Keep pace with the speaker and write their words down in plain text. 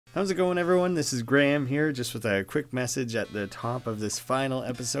How's it going, everyone? This is Graham here, just with a quick message at the top of this final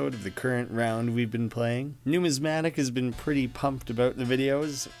episode of the current round we've been playing. Numismatic has been pretty pumped about the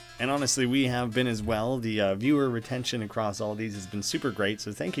videos, and honestly we have been as well. The viewer retention across all these has been super great,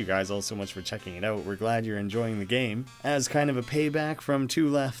 so thank you guys all so much for checking it out. We're glad you're enjoying the game. As kind of a payback from Two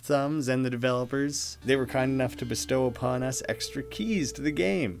Left Thumbs and the developers, they were kind enough to bestow upon us extra keys to the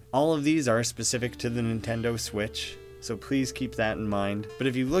game. All of these are specific to the Nintendo Switch, so please keep that in mind. But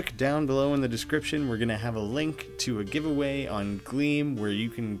if you look down below in the description, we're going to have a link to a giveaway on Gleam where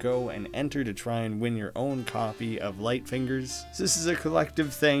you can go and enter to try and win your own copy of Lightfingers. So this is a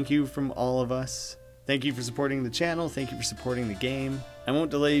collective thank you from all of us. Thank you for supporting the channel, thank you for supporting the game. I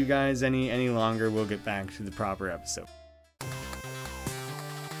won't delay you guys any longer, we'll get back to the proper episode.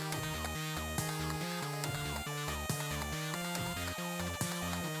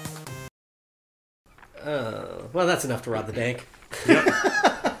 Well, that's enough to rob the bank. Yep.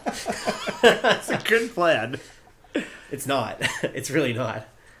 That's a good plan. It's not. It's really not.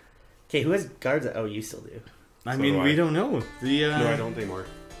 Okay, who has guards? Oh, you still do. I mean, we don't know. No, I don't anymore.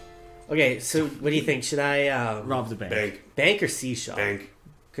 Okay, so what do you think? Should I rob the bank? Bank or C shop? Bank.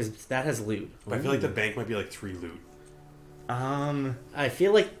 Because that has loot. I feel like the bank might be like 3 loot. I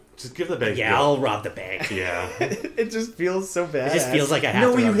feel like... Just give the bank. Yeah, I'll rob the bank. Yeah. It just feels so bad. It just feels like I have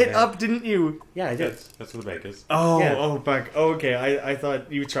No, to you rob hit the bank. up, didn't you? Yeah, I did. That's where the bank is. Oh, Yeah. oh, fuck. Okay, I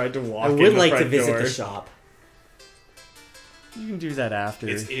thought you tried to walk I in would the like to front visit door. the shop. You can do that after.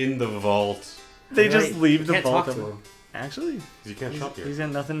 It's in the vault. They just Right, leave you the can't vault. talk to him. Actually, You can't shop here. he's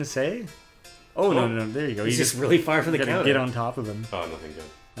got nothing to say. Oh, no, no, there you go. He's You just really far from the gotta counter. get on top of him. Oh, nothing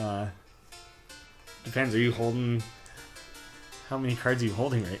good. Depends. Are you holding? How many cards are you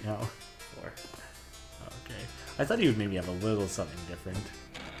holding right now? 4. Okay. I thought he would maybe have a little something different.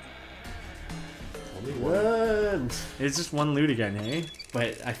 Only one. Run! It's just one loot again, hey?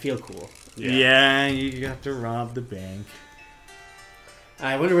 But I feel cool. Yeah, you have to rob the bank.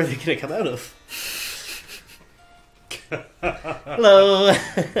 I wonder where they're going to come out of. Hello!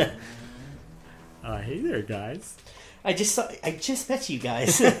 Hey there, guys. I just met you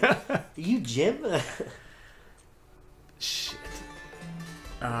guys. Are you Jim? Shit.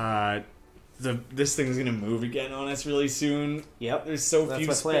 This thing's gonna move again on us really soon. Yep. There's so That's few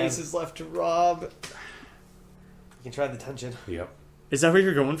my plan. spaces left to rob. You can try the dungeon. Yep. Is that what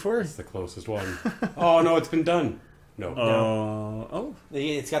you're going for? It's the closest one. Oh, no, it's been done. No. Oh.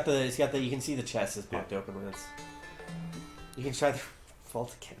 It's got the you can see the chest is popped open when it's. You can try the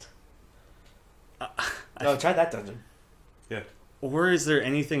vault again. No, try that dungeon. Yeah. Or is there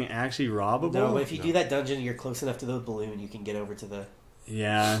anything actually robbable? No, but if you do that dungeon, you're close enough to the balloon, you can get over to the.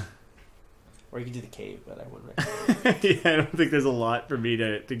 Yeah. Or you can do the cave, but I wouldn't recommend. Yeah, I don't think there's a lot for me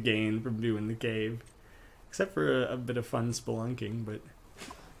to gain from doing the cave. Except for a bit of fun spelunking, but...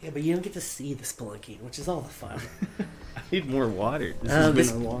 Yeah, but you don't get to see the spelunking, which is all the fun. I need more water. This has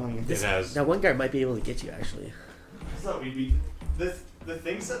this- been a long... It has. Now, one guard might be able to get you, actually. I thought we'd be... The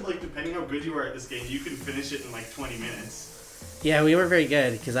thing said, like, depending how good you are at this game, you can finish it in, like, 20 minutes. Yeah, we weren't very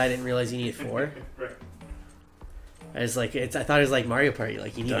good, because I didn't realize you needed 4. Right. I thought it was like Mario Party,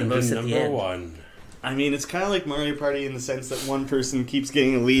 like you need the most Dungeon at the number end. 1. I mean, it's kind of like Mario Party in the sense that one person keeps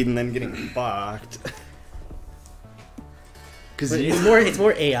getting a lead and then getting fucked. But it's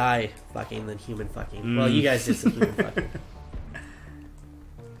more AI fucking than human fucking. Well, you guys did some human fucking.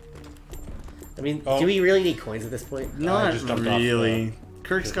 I mean, do we really need coins at this point? Not just jumped off really.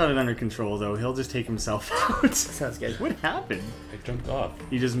 Kirk's got it under control, though. He'll just take himself out. Sounds good. What happened? I jumped off.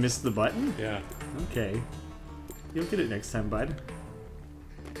 You just missed the button? Yeah. Okay. You'll get it next time, bud.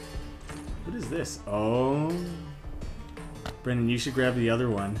 What is this? Oh. Brendan, you should grab the other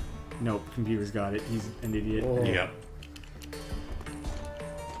one. Nope, computer's got it. He's an idiot. Oh. Yep.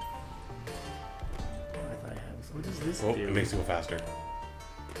 I thought I had What does this Oh, do? it makes it go faster.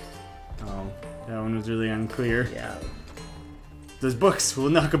 Oh, that one was really unclear. Yeah. Those books. We'll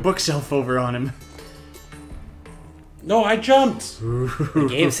knock a bookshelf over on him. No, I jumped! The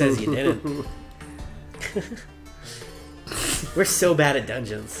game says you didn't. We're so bad at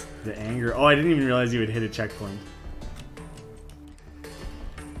dungeons. The anger. Oh, I didn't even realize you would hit a checkpoint.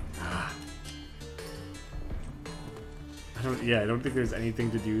 I don't think there's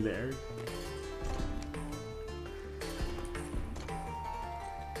anything to do there.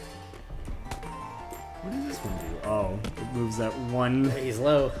 What does this one do? Oh, it moves that one. He's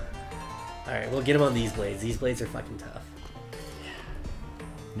low. Alright, we'll get him on these blades. These blades are fucking tough.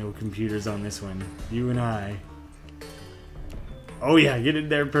 No computers on this one. You and I. Oh yeah, get in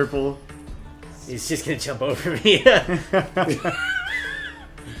there, purple. He's just gonna jump over me.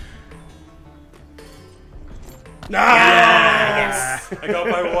 Ah! Yes! I got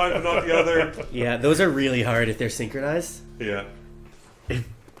my one, but not the other. Yeah, those are really hard if they're synchronized. Yeah.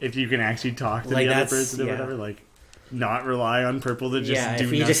 If you can actually talk to Like, the other that's- person or yeah. whatever, like not rely on purple to just Yeah, do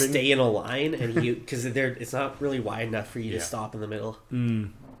if you nothing. just stay in a line and you, because it's not really wide enough for you Yeah. to stop in the middle.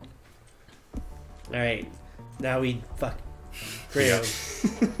 Mm. All right, now we fuck. Graham.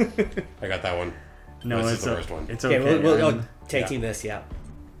 I got that one. No, This is it's the o- worst one. It's okay. Okay, we'll I'm- tag yeah. team this. Yeah.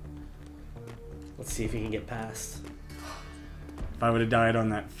 Let's see if we can get past. if I would have died on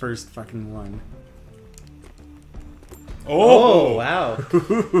that first fucking one. Oh wow!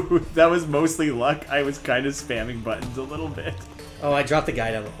 That was mostly luck. I was kind of spamming buttons a little bit. Oh, I dropped the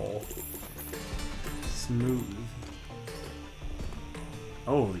guy down the hole. Smooth.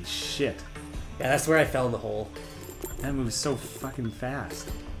 Holy shit. Yeah, that's where I fell in the hole. That moves so fucking fast.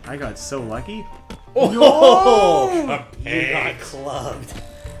 I got so lucky. Oh! A You got pig. clubbed.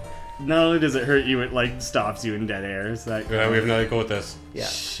 Not only does it hurt you, it like stops you in dead air. So that Yeah, we have another go with this. Yeah.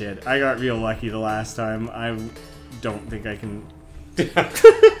 Shit. I got real lucky the last time. I don't think I can.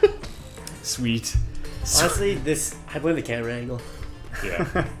 Sweet. Honestly, I blame the camera angle.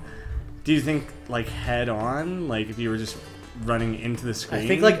 Yeah. Do you think like head on, like if you were just running into the screen? I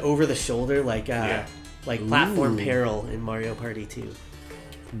think like over the shoulder, like Yeah. like platform Ooh. peril in Mario Party 2.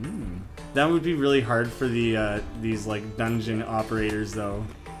 That would be really hard for the these like dungeon operators though.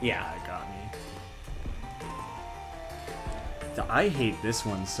 Yeah. That got me. I hate this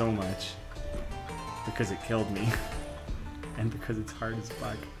one so much because it killed me, and because it's hard as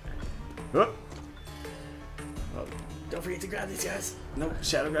fuck. Oh, Oh, don't forget to grab these guys. no,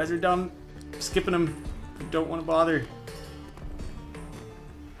 shadow guys are dumb. Skipping them. Don't want to bother.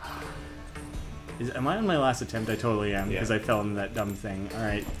 Am I on my last attempt? I totally am, because Yeah. I fell into that dumb thing.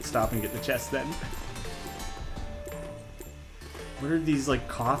 Alright, stop and get the chest then. What are these, like,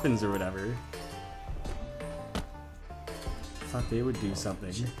 coffins or whatever? I thought they would do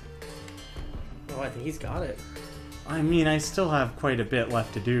something. Oh, I think he's got it. I mean, I still have quite a bit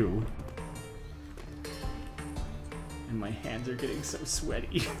left to do. And my hands are getting so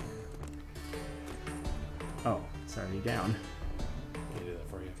sweaty. Oh, it's already down. Let me do that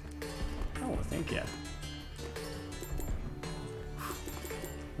for you. Oh, thank you.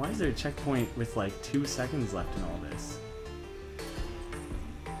 Why is there a checkpoint with like 2 seconds left in all this?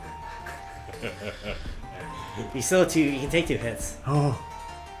 You still have you can take 2 hits. Oh,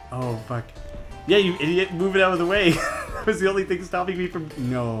 oh fuck. Yeah, you idiot, move it out of the way. That was the only thing stopping me from...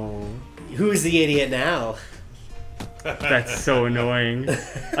 No. Who's the idiot now? That's so annoying.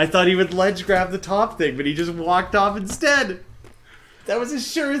 I thought he would ledge grab the top thing, but he just walked off instead. That was a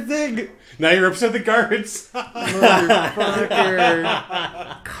sure thing. Now you're upset the guards.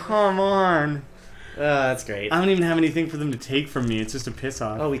 Motherfucker. Come on. That's great. I don't even have anything for them to take from me. It's just a piss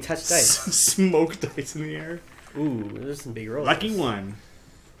off. Oh, we touched dice. Smoke dice in the air. Ooh, there's some big rolls. Lucky one.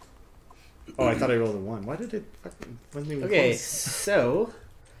 Oh, I thought I rolled a 1. Why did it fucking... Wasn't even Okay, close. so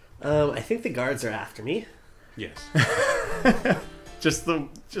I think the guards are after me. Yes. Just the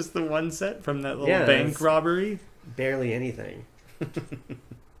one set from that little Yeah, bank that's- robbery? Barely anything. 1,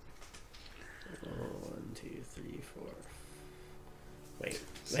 2, 3, 4. Wait,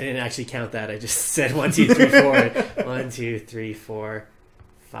 I didn't actually count that. I just said 1, 2, 3, 4. 1, 2, 3, 4,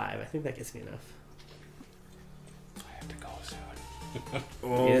 5. I think that gets me enough. I have to go soon.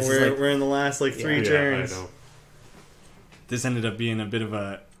 Oh, Yeah, this is we're in the last like 3 Yeah, turns. I know. This ended up being a bit of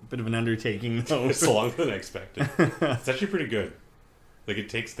an undertaking though. It's longer than I expected. It's actually pretty good. Like, it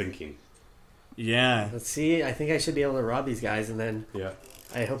takes thinking. Yeah. Let's see. I think I should be able to rob these guys, and then Yeah.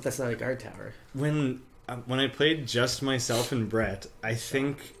 I hope that's not a guard tower. When I played just myself and Brett, I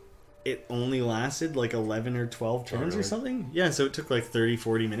think it only lasted like 11 or 12 turns or really? something. Yeah, so it took like 30,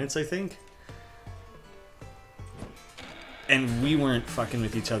 40 minutes, I think. And we weren't fucking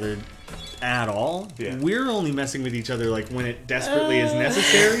with each other at all. Yeah. We're only messing with each other like when it desperately is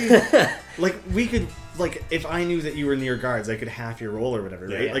necessary. Like we could, like if I knew that you were near guards, I could half your roll or whatever,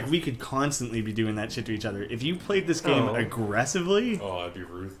 right? Yeah. Like we could constantly be doing that shit to each other. If you played this game Oh. aggressively, Oh, I'd be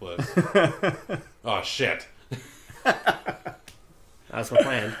ruthless. Oh, shit. That was my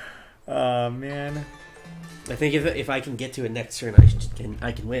plan. oh man. I think if I can get to it next turn,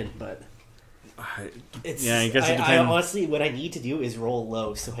 I can win. But it's Yeah, I guess it I depends. honestly, what I need to do is roll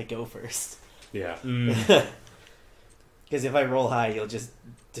low, so I go first. Yeah. Because if I roll high, you'll just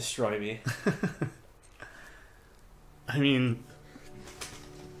destroy me. I mean,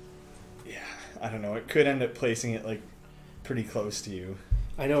 yeah, I don't know. It could end up placing it like pretty close to you.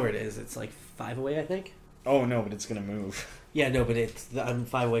 I know where it is. It's like 5 away, I think. Oh no, but it's gonna move. Yeah, no, but I'm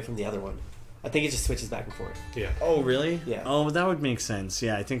 5 away from the other one. I think it just switches back and forth. Yeah. Oh really? Yeah. Oh, that would make sense.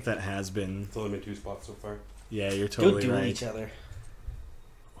 Yeah, I think that has been. It's only been 2 spots so far. Yeah, you're Go totally duel right. each other.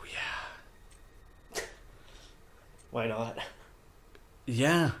 Why not?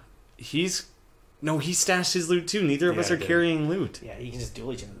 Yeah. No, he stashed his loot too. Neither of us are carrying loot. Yeah, you can just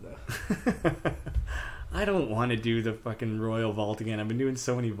duel each other though. I don't want to do the fucking Royal Vault again. I've been doing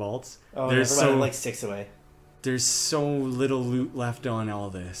so many vaults. Oh, never mind. I'm like 6 away. There's so little loot left on all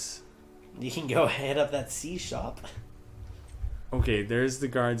this. You can go head up that C shop. Okay, there's the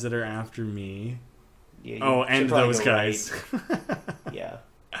guards that are after me. Yeah, and those guys. Right. Yeah.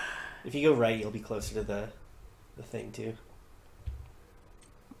 If you go right, you'll be closer to the thing too.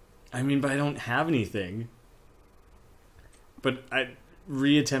 I mean, but I don't have anything. But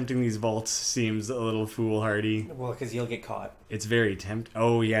reattempting these vaults seems a little foolhardy. Well, because you'll get caught. It's very tempting.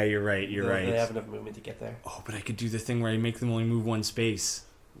 Oh, yeah, you're right. You're right. They have enough movement to get there. Oh, but I could do the thing where I make them only move one space.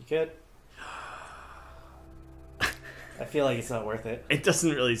 You could. I feel like it's not worth it. It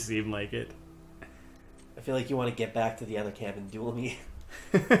doesn't really seem like it. I feel like you want to get back to the other camp and duel me.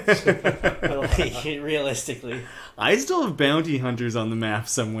 But like, realistically, I still have bounty hunters on the map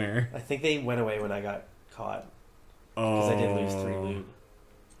somewhere. I think they went away when I got caught. Oh, because I did lose 3 loot.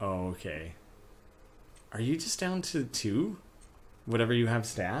 Oh, okay. Are you just down to 2? Whatever you have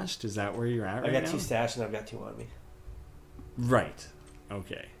stashed? Is that where you're at right now? I got 2 stashed and I've got 2 on me. Right.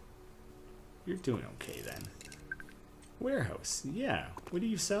 Okay. You're doing okay then. Warehouse. Yeah. What do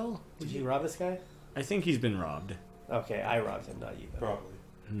you sell? Did you rob this guy? I think he's been robbed. Okay, I robbed him, not you. Though. Probably.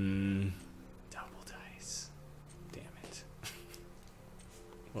 Double dice. Damn it.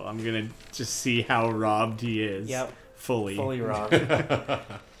 Well, I'm gonna just see how robbed he is. Yep. Fully robbed.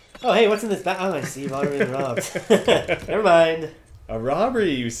 Oh, hey, what's in this bag? Oh, I see. You've already been robbed. Never mind. A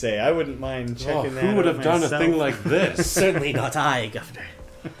robbery, you say? I wouldn't mind checking that out. Who would have done a thing like this? Certainly not I, Governor.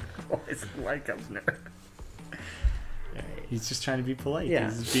 It's my governor. Right. He's just trying to be polite. Yeah.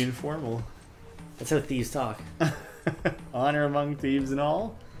 He's just being formal. That's how thieves talk. Honor among thieves and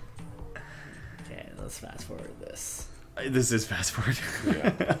all. Okay, let's fast forward this. This is fast forward.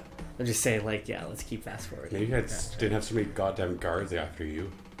 Yeah. I'm just saying, like, yeah, let's keep fast forward. Maybe you didn't have so many goddamn guards after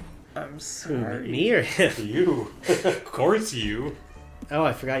you. I'm sorry. Me or him? You. Of course you. Oh,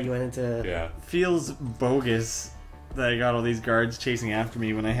 I forgot you went into... Yeah. Feels bogus that I got all these guards chasing after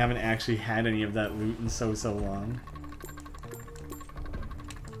me when I haven't actually had any of that loot in so long.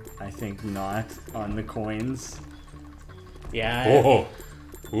 I think not on the coins. Yeah. Oh.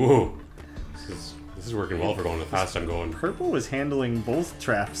 Ooh. This is working well for going the fast I'm going. Purple was handling both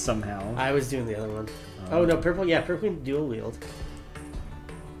traps somehow. I was doing the other one. Oh, no, purple. Yeah, purple can dual wield.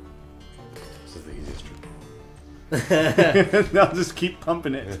 This is the easiest trick. I'll just keep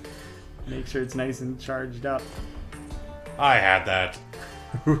pumping it. Make sure it's nice and charged up. I had that.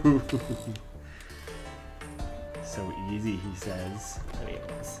 So easy, he says. I mean,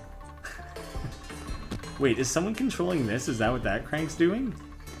 it was. Wait, is someone controlling this? Is that what that crank's doing?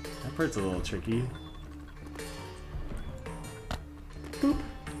 That part's a little tricky. Boop.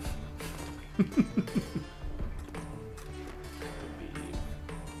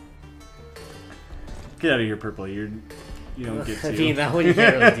 Get out of here, Purple. You don't get to. I mean, that one you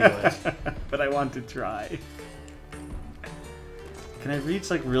can't really do much. But I want to try. Can I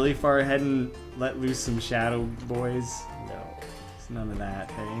reach like really far ahead and let loose some shadow boys? No. It's none of that,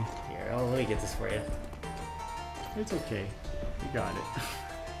 hey? Here, let me get this for you. It's okay. You got it.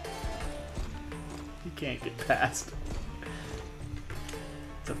 You can't get past.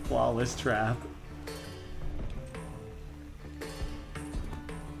 It's a flawless trap.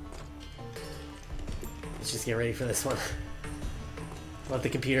 Let's just get ready for this one. Let the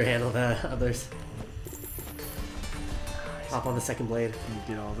computer handle the others. Hop on the second blade. You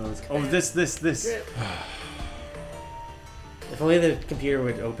get all those. Oh, this. If only the computer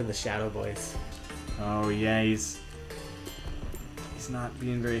would open the shadow boys. Oh yeah, he's not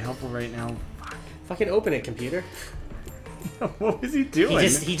being very helpful right now. Fuck. Fucking open it, computer. What was he doing?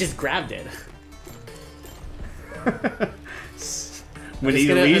 He just grabbed it. When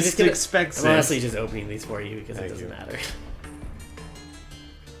he least expects it. I'm honestly just opening these for you because it doesn't Thank matter.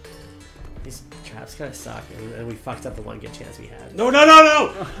 These traps kind of suck, and we fucked up the one good chance we had. No! I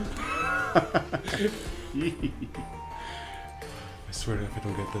swear to if I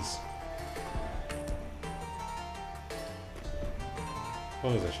don't get this. Oh,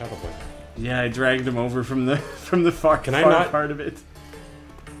 there's a shadow boy. Yeah, I dragged him over from the far part of it.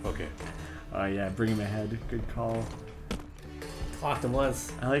 Okay. Oh yeah, bring him ahead. Good call. Clocked him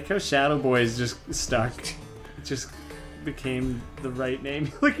once. I like how Shadow Boy is just stuck. It just became the right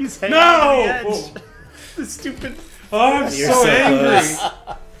name. Look, he's hanging on the edge. Oh. The stupid. Oh, I'm so angry.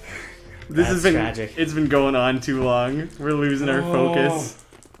 This has been tragic. It's been going on too long. We're losing our focus.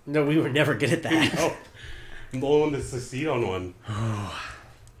 No, we were never good at that. Oh. I'm the one to succeed on one.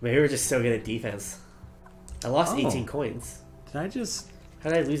 Maybe we're just so good at defense. I lost Oh. 18 coins. Did I just... How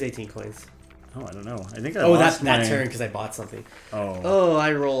did I lose 18 coins? Oh, I don't know. I think I Oh, lost that my... turn because I bought something. Oh. Oh,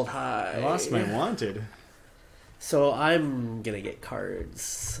 I rolled high. I lost my wanted. So I'm going to get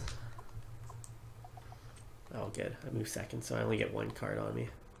cards. Oh, good. I moved second, so I only get one card on me.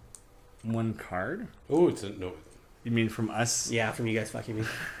 One card? Oh, it's a no. You mean from us? Yeah, from you guys fucking me.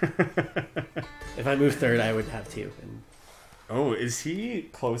 If I moved third, I would have two. And Oh, is he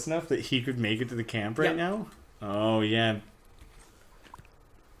close enough that he could make it to the camp right Yep. now? Oh, yeah.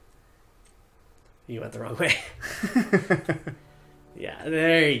 you went the wrong way. Yeah,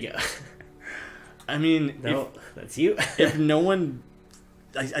 there you go. I mean, No, that's you. if no one...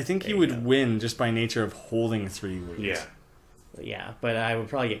 I think he There you would go. win just by nature of holding 3 wounds. Yeah. Yeah, but I would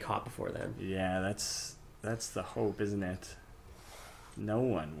probably get caught before then. Yeah, that's the hope, isn't it? No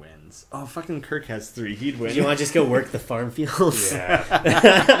one wins. Oh, fucking Kirk has 3. He'd win. Do you want to just go work the farm fields? Yeah.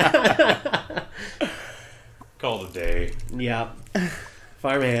 Call it a day. Yeah.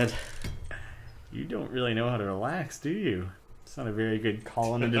 Farmhand. You don't really know how to relax, do you? It's not a very good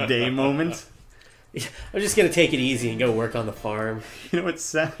calling it a day moment. I'm just going to take it easy and go work on the farm. You know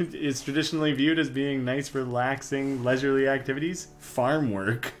what's is traditionally viewed as being nice, relaxing, leisurely activities? Farm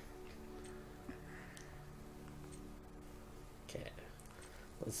work. Okay.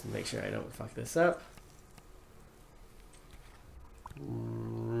 Let's make sure I don't fuck this up.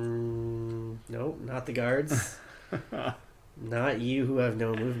 Nope, not the guards. Not you who have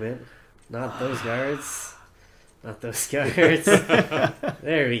no movement. Not those guards. Not those guards.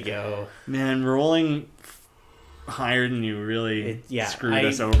 There we go. Man, rolling higher than you really screwed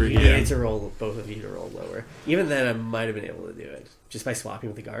us over you here. needed to roll, both of you to roll lower. Even then, I might have been able to do it. Just by swapping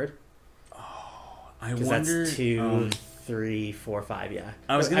with the guard. I Because wonder... that's 2, 3, 4, 5, yeah.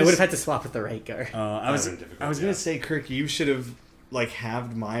 I was I gonna would have had to swap with the right guard. I was That'd been difficult, going yeah. to say, Kirk, you should have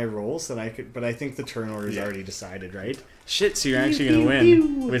halved my roll so that I could, but I think the turn order is Yeah. already decided, right? Shit, so you're actually going to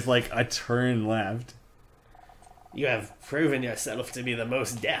win with a turn left. You have proven yourself to be the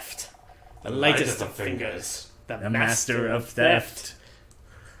most deft. The lightest of fingers. The master of theft.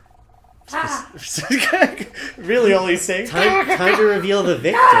 Really only saying Time to reveal the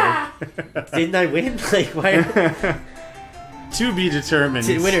victor. Didn't I win? Why? to be determined.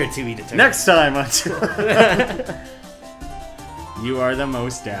 Winner to be determined. Next time on You are the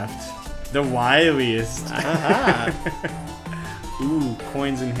most deft. The wiliest. Ooh,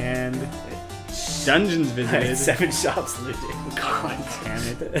 coins in hand. Dungeons I visited. had 7 shops looted. God damn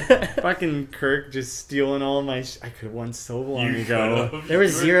it. Fucking Kirk just stealing all my I could have won so long ago. There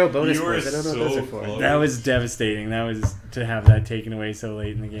was 0 bonus you were points. I don't know what those are for. close. That was devastating. That was to have that taken away so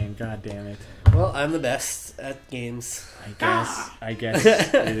late in the game. God damn it. Well, I'm the best at games. I guess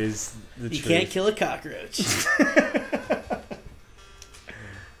it is the You truth. can't kill a cockroach.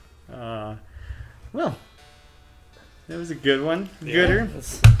 Well, that was a good one. Yeah. Gooder.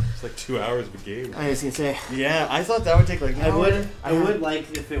 It's like 2 hours of a game. I was gonna say. Yeah, I thought that would take I would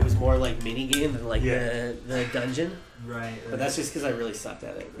like if it was more like mini game than like Yeah. the dungeon. Right. But that's just because I really sucked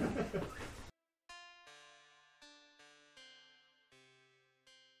at it.